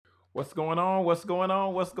What's going on? What's going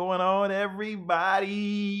on? What's going on, everybody?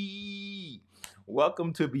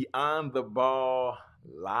 Welcome to Beyond the Ball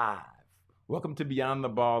Live. Welcome to Beyond the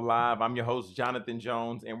Ball Live. I'm your host, Jonathan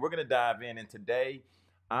Jones, and we're going to dive in. And today,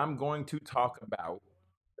 I'm going to talk about,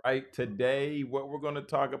 right? Today, what we're going to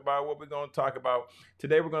talk about.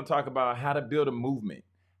 Today, we're going to talk about how to build a movement.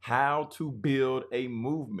 How to build a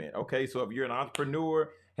movement. Okay, so if you're an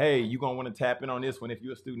entrepreneur, hey, you're going to want to tap in on this one. If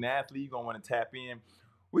you're a student athlete, you're going to want to tap in.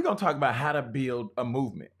 We're going to talk about how to build a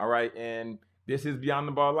movement. All right. And this is Beyond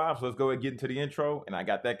the Ball Live. So let's go and get into the intro. And I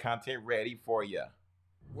got that content ready for you.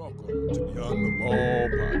 Welcome to Beyond the Ball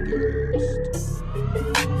Podcast.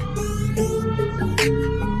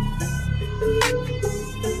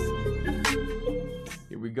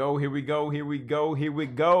 Here we go. Here we go. Here we go. Here we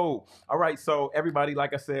go. All right. So, everybody,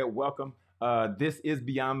 like I said, welcome. This is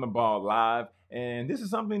Beyond the Ball Live. And this is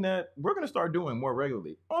something that we're going to start doing more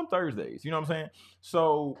regularly on Thursdays. You know what I'm saying?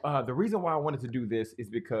 So, the reason why I wanted to do this is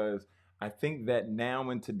because I think that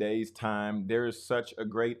now in today's time, there is such a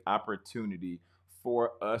great opportunity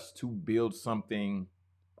for us to build something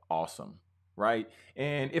awesome. Right.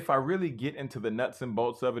 And if I really get into the nuts and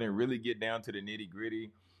bolts of it and really get down to the nitty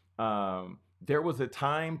gritty, there was a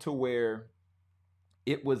time to where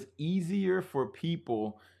it was easier for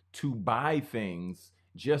people to buy things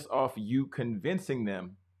just off you convincing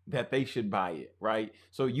them that they should buy it, right?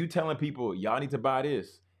 So you telling people, y'all need to buy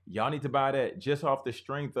this, y'all need to buy that, just off the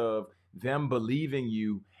strength of them believing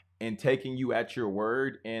you and taking you at your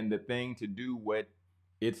word and the thing to do what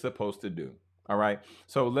it's supposed to do. All right.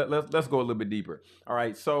 So let's go a little bit deeper. All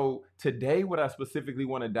right. So today, what I specifically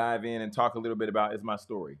want to dive in and talk a little bit about is my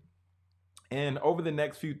story. And over the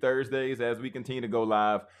next few Thursdays, as we continue to go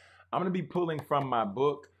live, I'm going to be pulling from my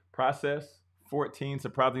book, Process 14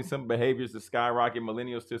 Surprisingly Simple Behaviors to Skyrocket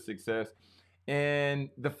Millennials to Success. And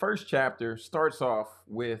the first chapter starts off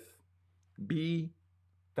with be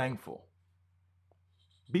thankful.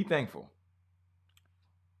 Be thankful.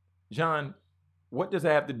 John, what does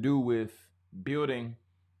that have to do with building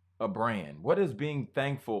a brand? What does being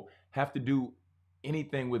thankful have to do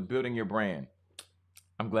anything with building your brand?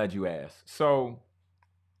 I'm glad you asked. So,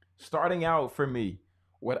 starting out for me,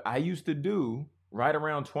 what I used to do right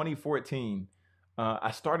around 2014,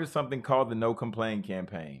 I started something called the No Complain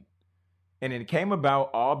campaign. And it came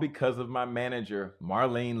about all because of my manager,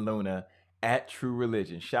 Marlene Luna at True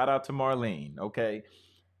Religion. Shout out to Marlene, okay?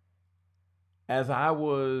 As I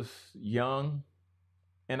was young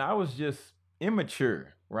and I was just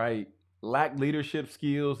immature, right? Lacked leadership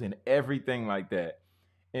skills and everything like that.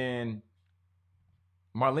 And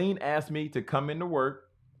Marlene asked me to come into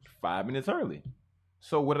work 5 minutes early.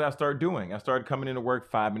 So what did I start doing? I started coming into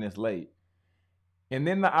work 5 minutes late. And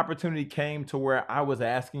then the opportunity came to where I was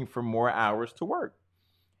asking for more hours to work.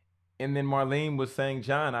 And then Marlene was saying,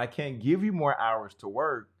 John, I can't give you more hours to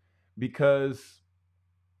work because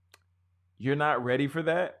you're not ready for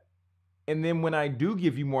that. And then when I do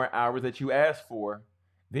give you more hours that you asked for,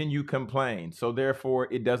 then you complain. So therefore,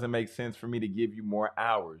 it doesn't make sense for me to give you more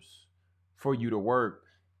hours for you to work,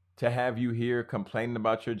 to have you here complaining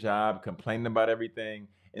about your job, complaining about everything,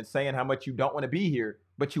 and saying how much you don't want to be here,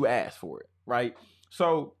 but you asked for it, right?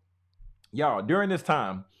 So, y'all, during this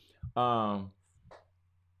time, um,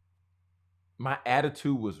 my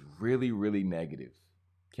attitude was really, really negative.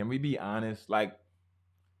 Can we be honest? Like,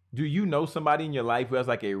 do you know somebody in your life who has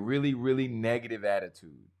like a really, really negative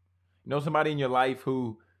attitude? You know somebody in your life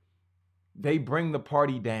who they bring the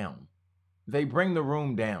party down, they bring the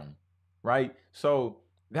room down, right? So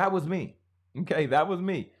that was me. Okay, that was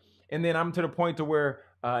me. And then I'm to the point to where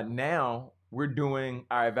now we're doing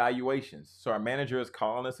our evaluations. So our manager is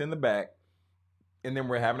calling us in the back, and then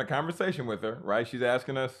we're having a conversation with her, right? She's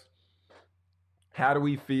asking us, how do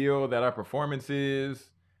we feel that our performance is?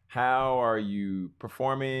 How are you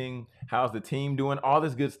performing? How's the team doing? All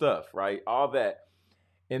this good stuff, right? All that.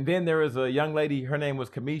 And then there was a young lady, her name was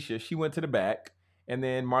Kamisha. She went to the back, and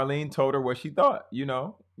then Marlene told her what she thought.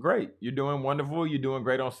 Great. You're doing wonderful. You're doing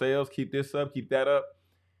great on sales. Keep this up, keep that up.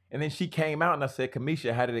 And then she came out and I said,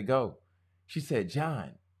 Kamisha, how did it go? She said,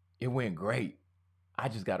 John, it went great. I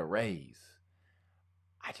just got a raise.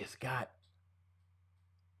 I just got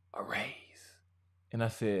a raise. And I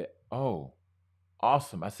said, oh,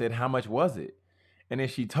 awesome. I said, how much was it? And then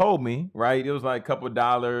she told me, right? It was like a couple of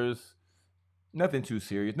dollars, nothing too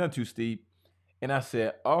serious, nothing too steep. And I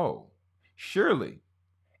said, oh, surely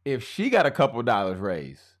if she got a couple of dollars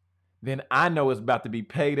raised, then I know it's about to be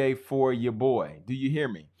payday for your boy. Do you hear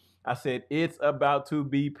me? I said, it's about to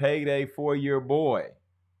be payday for your boy.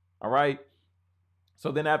 All right.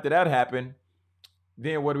 So then after that happened,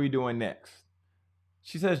 then what are we doing next?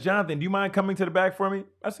 She says, Jonathan, do you mind coming to the back for me?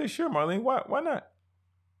 I say, sure, Marlene. Why not?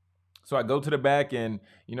 So I go to the back and,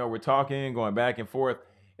 we're talking, going back and forth.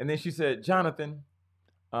 And then she said, Jonathan,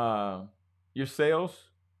 your sales,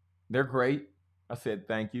 they're great. I said,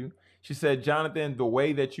 thank you. She said, Jonathan, the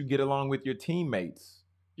way that you get along with your teammates,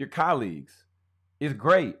 your colleagues, is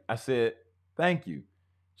great. I said, thank you.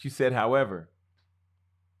 She said, however,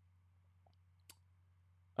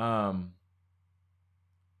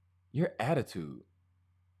 your attitude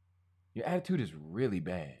is really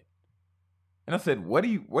bad. And I said, what do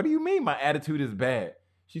you mean my attitude is bad?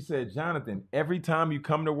 She said, Jonathan, every time you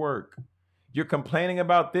come to work, you're complaining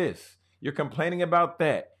about this. You're complaining about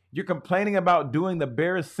that. You're complaining about doing the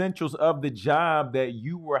bare essentials of the job that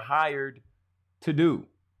you were hired to do.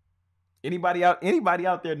 Anybody out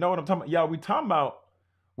there know what I'm talking about? Y'all,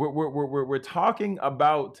 we're talking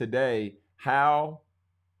about today how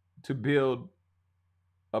to build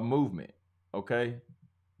a movement. Okay?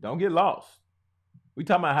 Don't get lost. We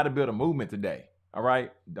talking about how to build a movement today. All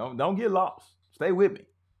right? Don't get lost. Stay with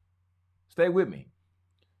me.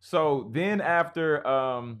 So then after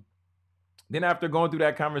going through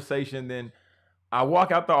that conversation, then I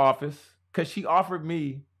walk out the office because she offered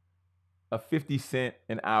me a 50-cent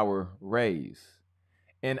an hour raise.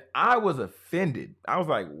 And I was offended. I was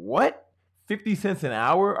like, what? 50 cents an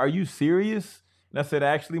hour? Are you serious? And I said,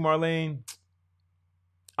 actually, Marlene,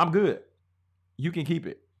 I'm good. You can keep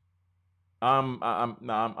it. I'm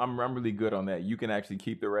really good on that. You can actually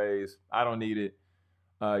keep the raise. I don't need it.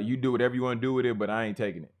 You do whatever you want to do with it, but I ain't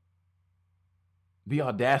taking it. The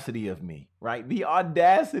audacity of me, right? The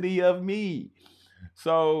audacity of me.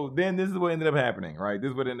 So then this is what ended up happening, right?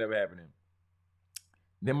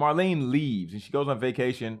 Then Marlene leaves and she goes on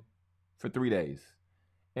vacation for 3 days.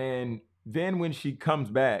 And then when she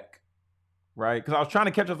comes back, right? Because I was trying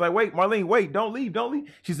to catch her. I was like, wait, Marlene, wait, don't leave.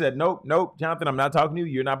 She said, nope, Jonathan, I'm not talking to you.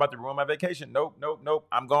 You're not about to ruin my vacation. Nope.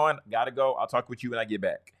 I'm gone. Gotta go. I'll talk with you when I get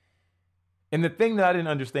back. And the thing that I didn't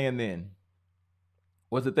understand then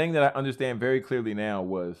was the thing that I understand very clearly now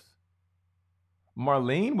was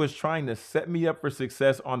Marlene was trying to set me up for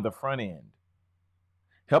success on the front end,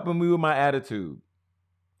 helping me with my attitude,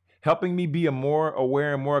 helping me be more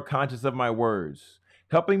aware and more conscious of my words,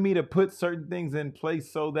 helping me to put certain things in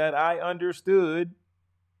place so that I understood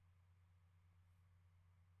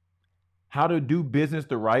how to do business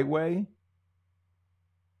the right way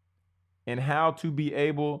and how to be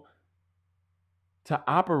able to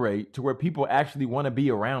operate to where people actually want to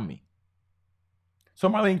be around me. So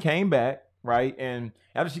Marlene came back, right? And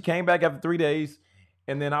after she came back after 3 days,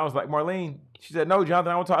 and then I was like, Marlene, she said, no,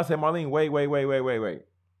 Jonathan, I want to talk. I said, Marlene, wait.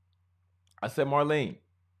 I said, Marlene,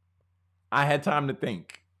 I had time to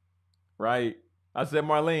think, right? I said,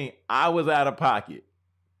 Marlene, I was out of pocket.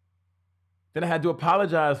 Then I had to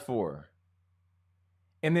apologize for her.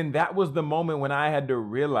 And then that was the moment when I had to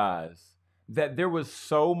realize that there was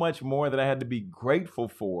so much more that I had to be grateful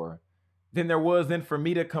for than there was then for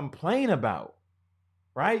me to complain about,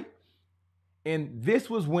 right? And this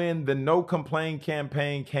was when the No Complain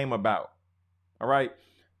campaign came about, all right?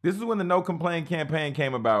 This is when the No Complain campaign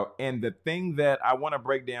came about. And the thing that I want to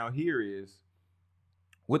break down here is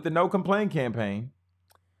with the No Complain campaign,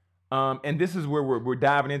 and this is where we're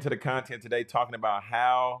diving into the content today, talking about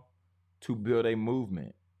how to build a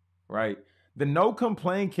movement, right? The No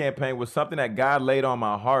Complain campaign was something that God laid on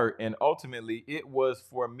my heart. And ultimately, it was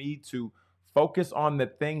for me to focus on the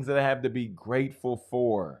things that I have to be grateful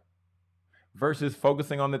for versus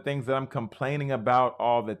focusing on the things that I'm complaining about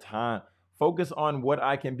all the time. Focus on what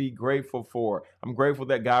I can be grateful for. I'm grateful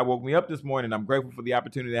that God woke me up this morning. I'm grateful for the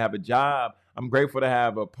opportunity to have a job. I'm grateful to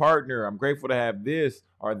have a partner. I'm grateful to have this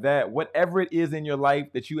or that, whatever it is in your life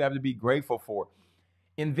that you have to be grateful for.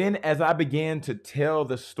 And then as I began to tell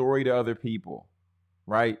the story to other people,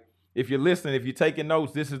 right? If you're listening, if you're taking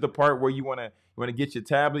notes, this is the part where you want to get your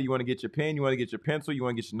tablet, you want to get your pen, you want to get your pencil, you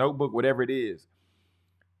want to get your notebook, whatever it is.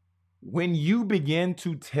 When you begin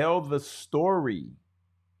to tell the story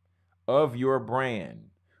of your brand,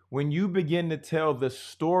 when you begin to tell the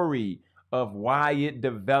story of why it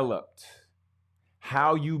developed,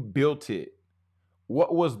 how you built it,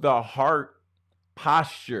 what was the heart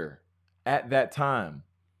posture at that time,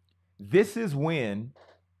 this is when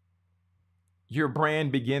your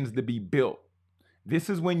brand begins to be built. This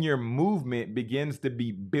is when your movement begins to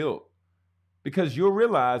be built, because you'll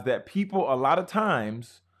realize that people a lot of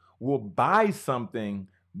times will buy something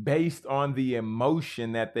based on the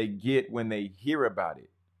emotion that they get when they hear about it,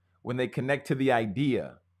 when they connect to the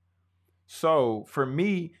idea. So for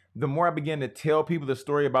me, the more I began to tell people the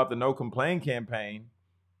story about the No Complain campaign,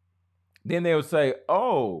 then they would say,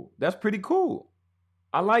 oh, that's pretty cool.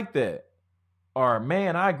 I like that. Or,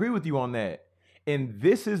 man, I agree with you on that. And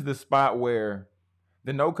this is the spot where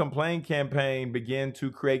the no complain campaign began to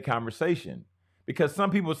create conversation. Because some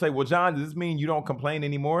people say, well, John, does this mean you don't complain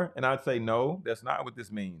anymore? And I'd say, no, that's not what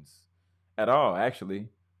this means at all, actually.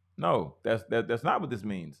 No, that's not what this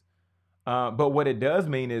means. But what it does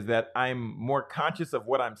mean is that I'm more conscious of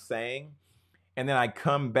what I'm saying, and then I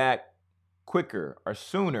come back quicker or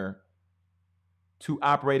sooner to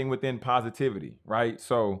operating within positivity, right?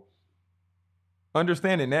 So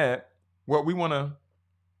understanding that, what we want to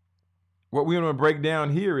break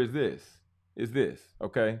down here is this,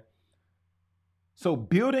 okay? So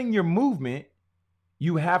building your movement,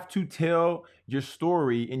 you have to tell your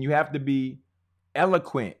story and you have to be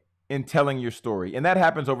eloquent in telling your story. And that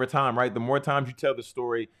happens over time, right? The more times you tell the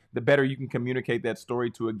story, the better you can communicate that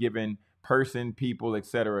story to a given person, people, et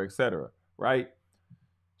cetera, right?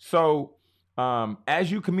 So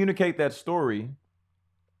as you communicate that story,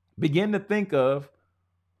 begin to think of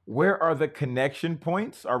where are the connection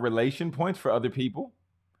points or relation points for other people?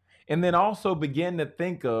 And then also begin to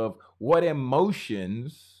think of what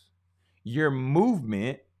emotions your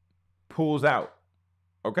movement pulls out.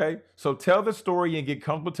 Okay? So tell the story and get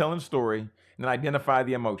comfortable telling the story and then identify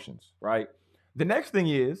the emotions, right? The next thing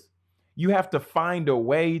is you have to find a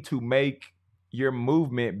way to make your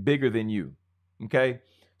movement bigger than you. Okay?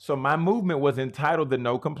 So my movement was entitled the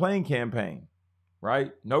No Complain Campaign,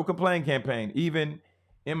 right? No Complain Campaign, even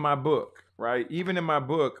in my book, right? Even in my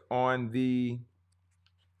book on the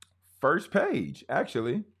first page,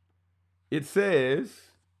 actually, it says,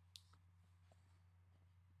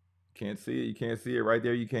 can't see it, you can't see it right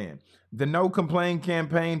there, you can. The No Complain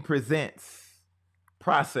Campaign presents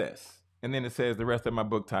process. And then it says the rest of my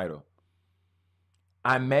book title.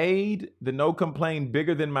 I made the No Complain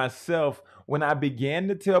bigger than myself when I began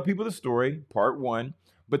to tell people the story, part one.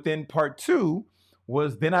 But then part two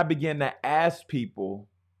was then I began to ask people,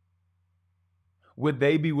 would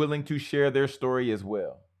they be willing to share their story as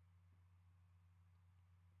well?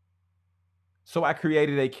 So I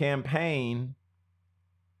created a campaign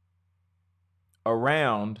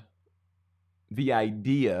around the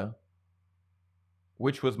idea,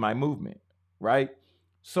 which was my movement, right?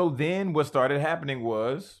 So then what started happening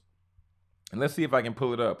was, and let's see if I can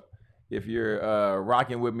pull it up. If you're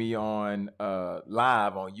rocking with me on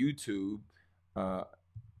live on YouTube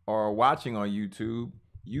or watching on YouTube,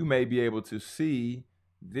 you may be able to see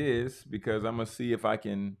this because I'm going to see if I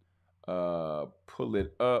can pull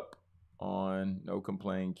it up on No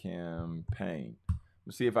Complain Campaign.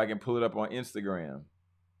 Let's see if I can pull it up on Instagram.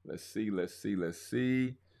 Let's see.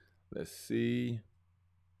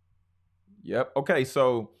 Yep. Okay.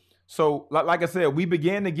 So like I said, we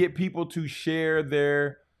began to get people to share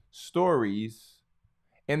their stories.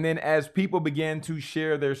 And then as people began to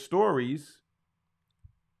share their stories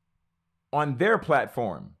on their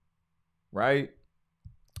platform, right?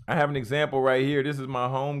 I have an example right here. This is my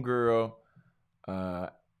homegirl,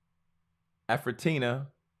 Afretina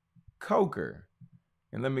Coker.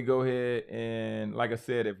 And let me go ahead and, like I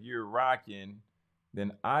said, if you're rocking,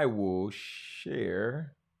 then I will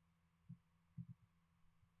share.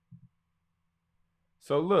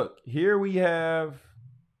 So look, here we have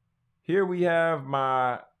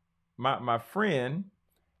my friend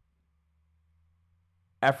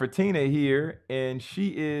Afretina here, and she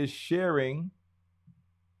is sharing.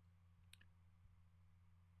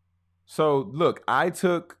 So look, I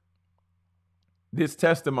took this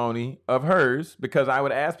testimony of hers because I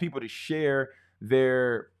would ask people to share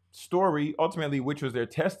their story, ultimately, which was their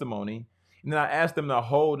testimony. And then I asked them to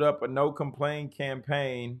hold up a No Complain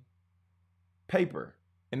Campaign paper.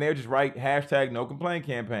 And they would just write hashtag No Complain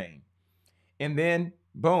Campaign. And then,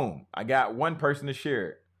 boom, I got one person to share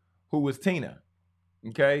it, who was Tina.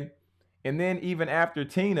 Okay. And then even after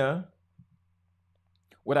Tina,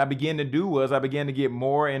 what I began to do was I began to get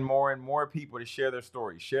more and more people to share their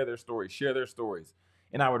stories.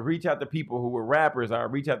 And I would reach out to people who were rappers. I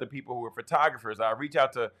would reach out to people who were photographers. I would reach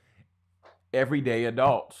out to everyday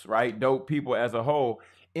adults, right? Dope people as a whole.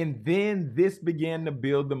 And then this began to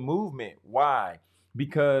build the movement. Why?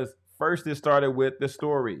 Because first it started with the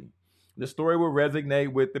story. The story would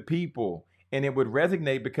resonate with the people. And it would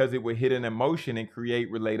resonate because it would hit an emotion and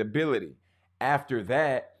create relatability. After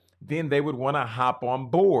that, then they would want to hop on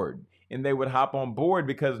board. And they would hop on board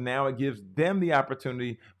because now it gives them the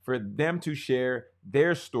opportunity for them to share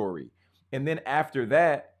their story. And then after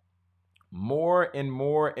that, more and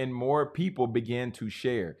more people begin to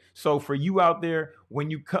share. So for you out there,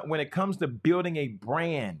 when it comes to building a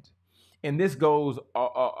brand, and this goes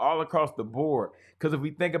all across the board, because if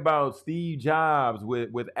we think about Steve Jobs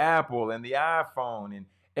with Apple and the iPhone and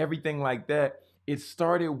everything like that, It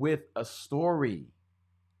started with a story.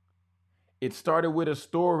 It started with a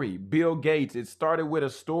story. Bill Gates, it started with a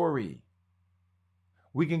story.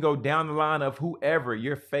 We can go down the line of whoever,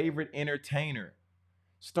 your favorite entertainer.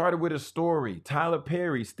 Started with a story. Tyler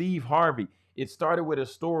Perry, Steve Harvey. It started with a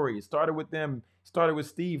story. It started with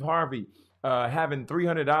Steve Harvey having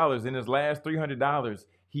 $300. In his last $300,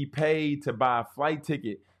 he paid to buy a flight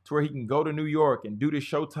ticket to where he can go to New York and do the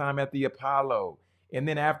showtime at the Apollo. And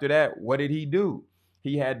then after that, what did he do?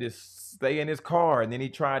 He had to stay in his car, and then he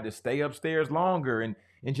tried to stay upstairs longer and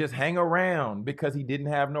just hang around because he didn't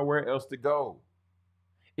have nowhere else to go.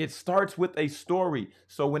 It starts with a story.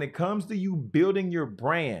 So when it comes to you building your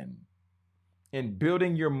brand and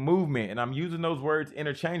building your movement, and I'm using those words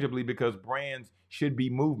interchangeably because brands should be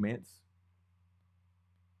movements,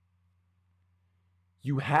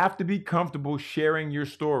 you have to be comfortable sharing your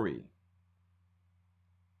story.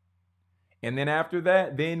 And then after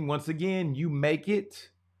that, then once again, you make it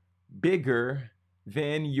bigger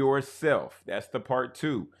than yourself. That's the part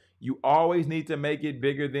 2. You always need to make it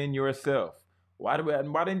bigger than yourself. Why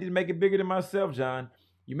didn't you make it bigger than myself, John?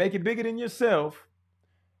 You make it bigger than yourself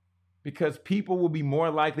because people will be more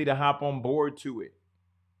likely to hop on board to it.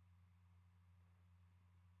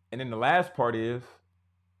 And then the last part is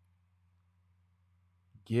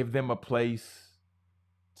give them a place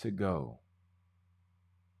to go.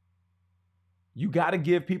 You got to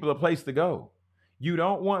give people a place to go. You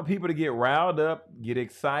don't want people to get riled up, get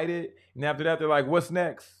excited, and after that, they're like, what's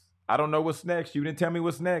next? I don't know what's next. You didn't tell me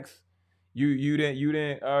what's next. You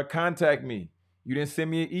didn't contact me. You didn't send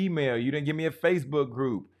me an email. You didn't give me a Facebook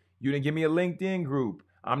group. You didn't give me a LinkedIn group.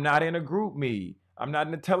 I'm not in a group me. I'm not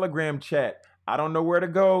in a Telegram chat. I don't know where to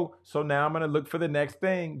go. So now I'm going to look for the next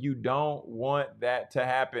thing. You don't want that to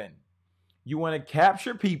happen. You want to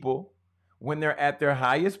capture people when they're at their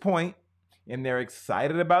highest point and they're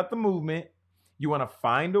excited about the movement. You want to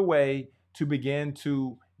find a way to begin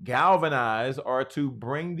to galvanize or to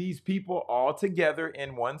bring these people all together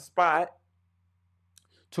in one spot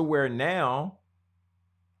to where now,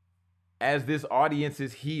 as this audience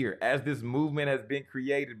is here, as this movement has been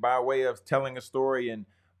created by way of telling a story and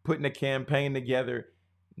putting a campaign together,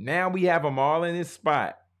 now we have them all in this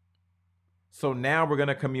spot. So now we're going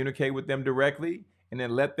to communicate with them directly and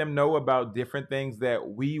then let them know about different things that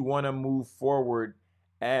we want to move forward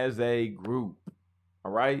as a group.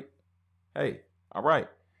 All right? Hey, all right.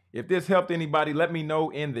 If this helped anybody, let me know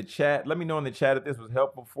in the chat. Let me know in the chat if this was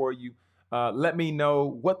helpful for you. Let me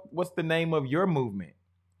know what's the name of your movement,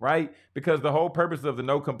 right? Because the whole purpose of the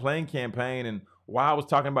No Complain campaign and why I was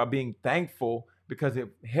talking about being thankful, because it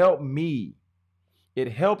helped me.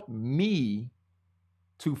 It helped me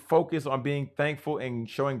to focus on being thankful and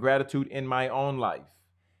showing gratitude in my own life.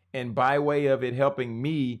 And by way of it helping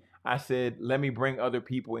me, I said, let me bring other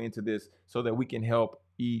people into this so that we can help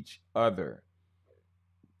each other.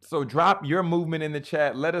 So drop your movement in the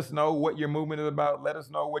chat. Let us know what your movement is about. Let us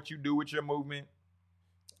know what you do with your movement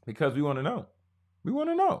because we want to know. We want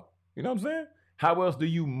to know. You know what I'm saying? How else do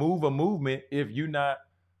you move a movement if you're not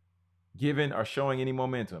giving or showing any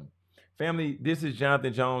momentum? Family, this is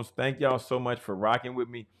Jonathan Jones. Thank y'all so much for rocking with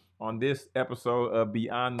me on this episode of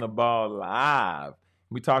Beyond the Ball Live.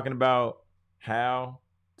 We're talking about how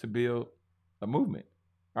to build a movement.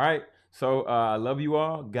 All right. So I love you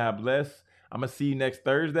all. God bless. I'm going to see you next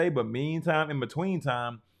Thursday. But meantime, in between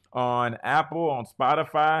time, on Apple, on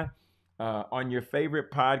Spotify, on your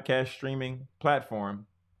favorite podcast streaming platform,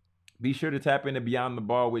 be sure to tap into Beyond the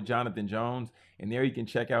Ball with Jonathan Jones. And there you can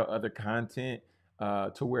check out other content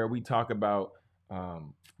to where we talk about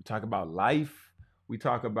life. We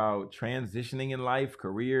talk about transitioning in life,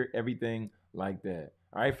 career, everything like that.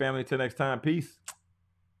 All right, family, till next time. Peace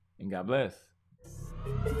and God bless.